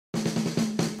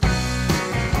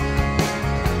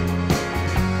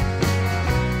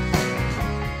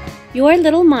Your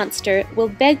little monster will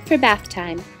beg for bath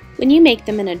time when you make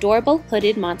them an adorable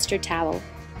hooded monster towel.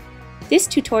 This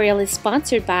tutorial is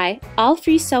sponsored by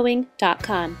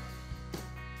allfreesewing.com.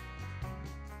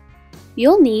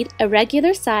 You'll need a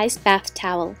regular sized bath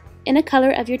towel in a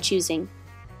color of your choosing.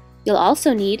 You'll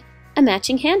also need a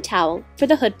matching hand towel for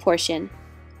the hood portion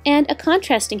and a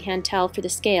contrasting hand towel for the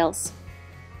scales.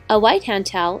 A white hand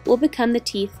towel will become the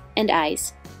teeth and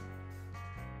eyes.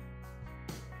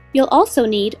 You'll also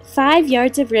need 5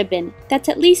 yards of ribbon that's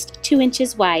at least 2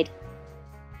 inches wide.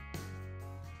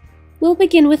 We'll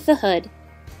begin with the hood.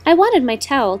 I wanted my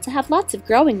towel to have lots of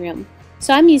growing room,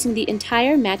 so I'm using the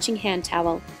entire matching hand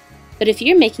towel. But if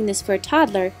you're making this for a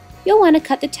toddler, you'll want to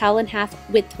cut the towel in half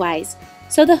widthwise,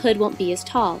 so the hood won't be as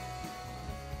tall.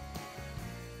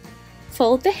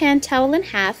 Fold the hand towel in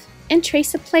half and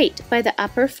trace a plate by the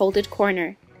upper folded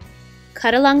corner.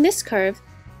 Cut along this curve,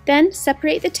 then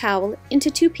separate the towel into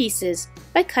 2 pieces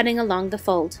by cutting along the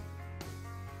fold.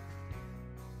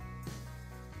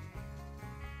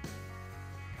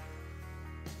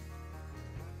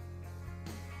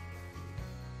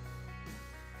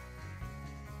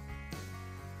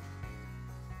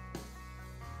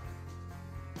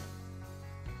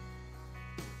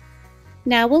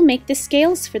 Now we'll make the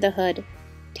scales for the hood.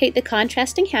 Take the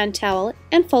contrasting hand towel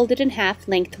and fold it in half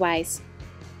lengthwise.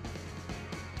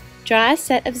 Draw a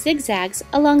set of zigzags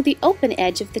along the open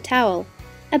edge of the towel,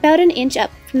 about an inch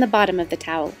up from the bottom of the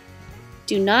towel.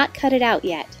 Do not cut it out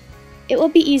yet. It will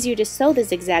be easier to sew the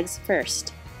zigzags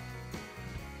first.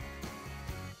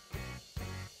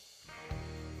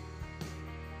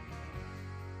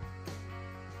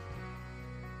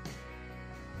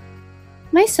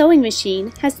 My sewing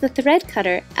machine has the thread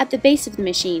cutter at the base of the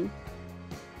machine,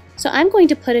 so I'm going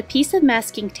to put a piece of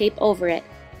masking tape over it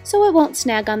so it won't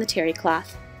snag on the terry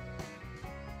cloth.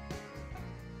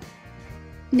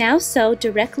 Now sew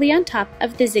directly on top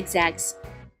of the zigzags.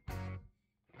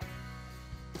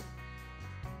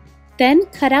 Then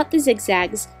cut out the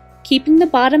zigzags, keeping the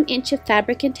bottom inch of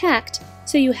fabric intact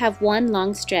so you have one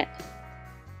long strip.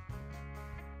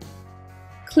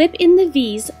 Clip in the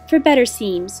V's for better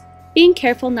seams, being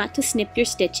careful not to snip your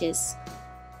stitches.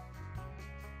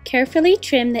 Carefully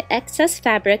trim the excess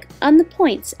fabric on the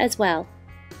points as well.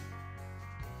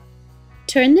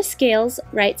 Turn the scales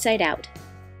right side out.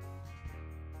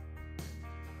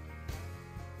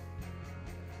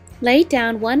 Lay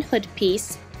down one hood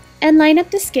piece and line up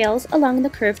the scales along the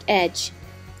curved edge.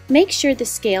 Make sure the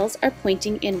scales are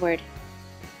pointing inward.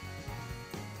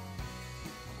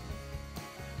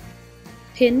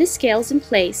 Pin the scales in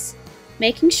place,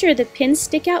 making sure the pins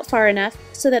stick out far enough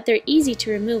so that they're easy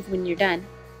to remove when you're done.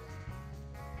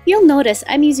 You'll notice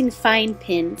I'm using fine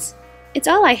pins. It's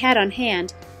all I had on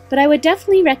hand, but I would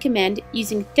definitely recommend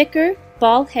using thicker,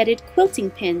 ball-headed quilting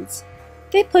pins.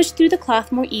 They push through the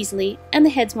cloth more easily and the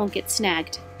heads won't get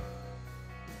snagged.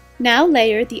 Now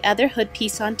layer the other hood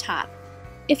piece on top.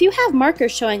 If you have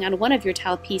markers showing on one of your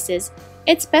towel pieces,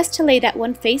 it's best to lay that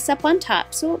one face up on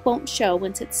top so it won't show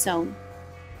once it's sewn.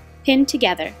 Pin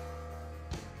together.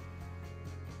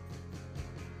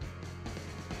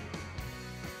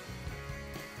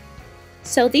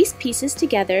 Sew these pieces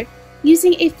together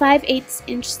using a 5/8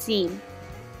 inch seam.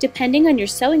 Depending on your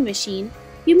sewing machine,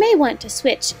 you may want to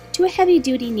switch to a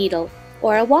heavy-duty needle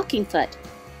or a walking foot,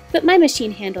 but my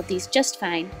machine handled these just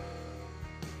fine.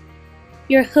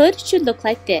 Your hood should look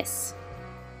like this.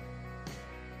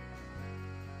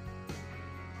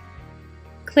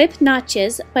 Clip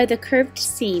notches by the curved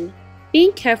seam,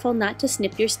 being careful not to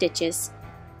snip your stitches.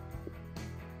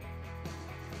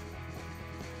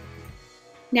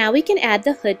 Now we can add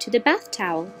the hood to the bath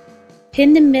towel.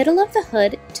 Pin the middle of the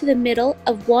hood to the middle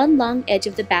of one long edge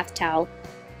of the bath towel.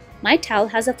 My towel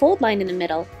has a fold line in the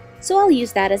middle, so I'll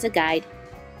use that as a guide.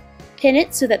 Pin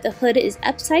it so that the hood is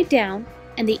upside down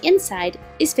and the inside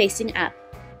is facing up.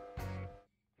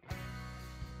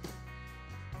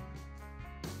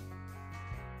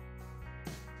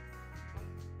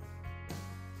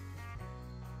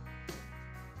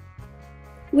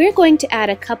 We're going to add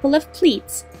a couple of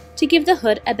pleats to give the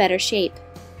hood a better shape.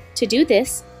 To do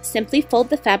this, simply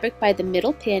fold the fabric by the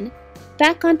middle pin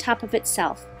back on top of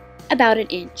itself, about an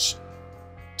inch.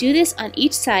 Do this on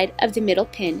each side of the middle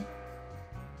pin.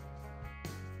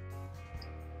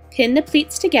 Pin the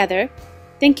pleats together,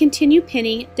 then continue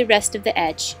pinning the rest of the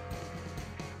edge.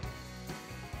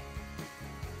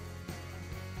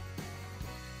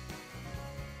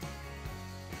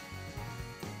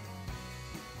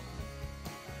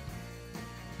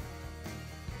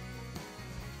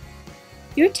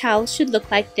 Your towel should look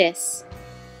like this.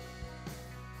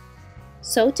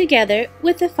 Sew together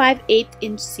with a 5/8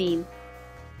 inch seam.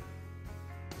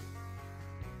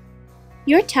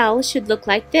 Your towel should look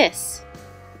like this.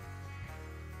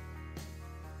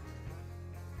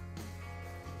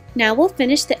 Now we'll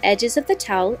finish the edges of the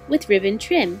towel with ribbon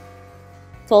trim.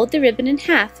 Fold the ribbon in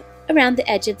half around the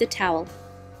edge of the towel.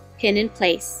 Pin in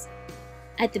place.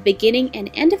 At the beginning and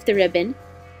end of the ribbon,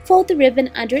 fold the ribbon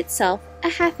under itself a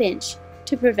 ½ inch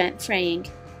to prevent fraying.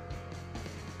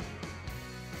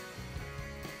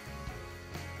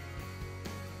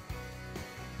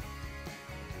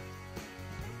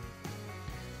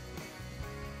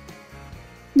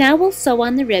 Now we'll sew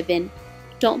on the ribbon.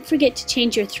 Don't forget to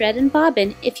change your thread and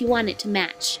bobbin if you want it to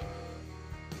match.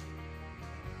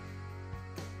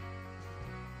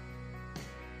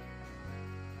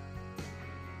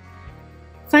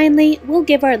 Finally, we'll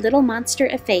give our little monster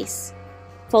a face.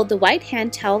 Fold the white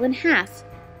hand towel in half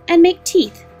and make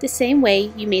teeth the same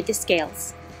way you made the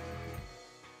scales.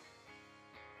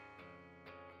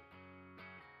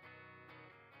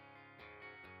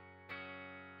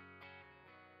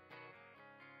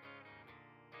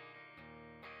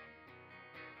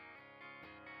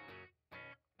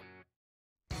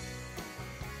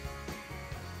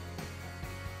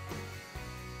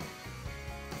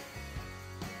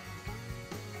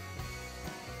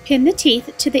 Pin the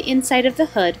teeth to the inside of the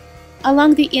hood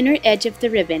along the inner edge of the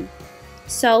ribbon.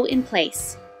 Sew in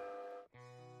place.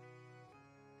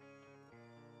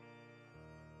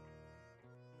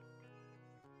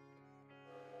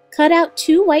 Cut out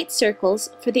 2 white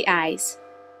circles for the eyes.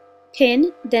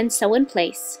 Pin, then sew in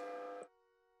place.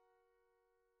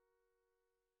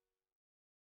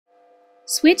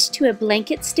 Switch to a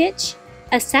blanket stitch,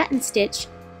 a satin stitch,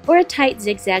 or a tight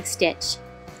zigzag stitch.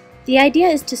 The idea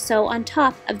is to sew on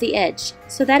top of the edge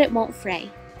so that it won't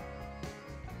fray.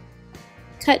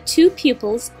 Cut 2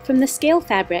 pupils from the scale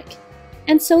fabric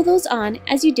and sew those on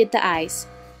as you did the eyes.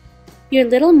 Your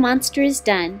little monster is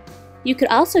done. You could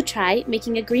also try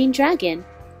making a green dragon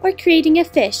or creating a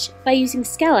fish by using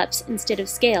scallops instead of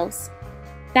scales.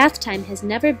 Bath time has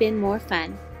never been more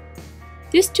fun.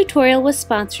 This tutorial was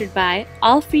sponsored by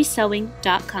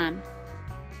allfreesewing.com.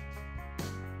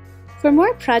 For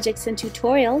more projects and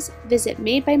tutorials, visit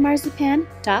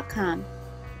madebymarzipan.com.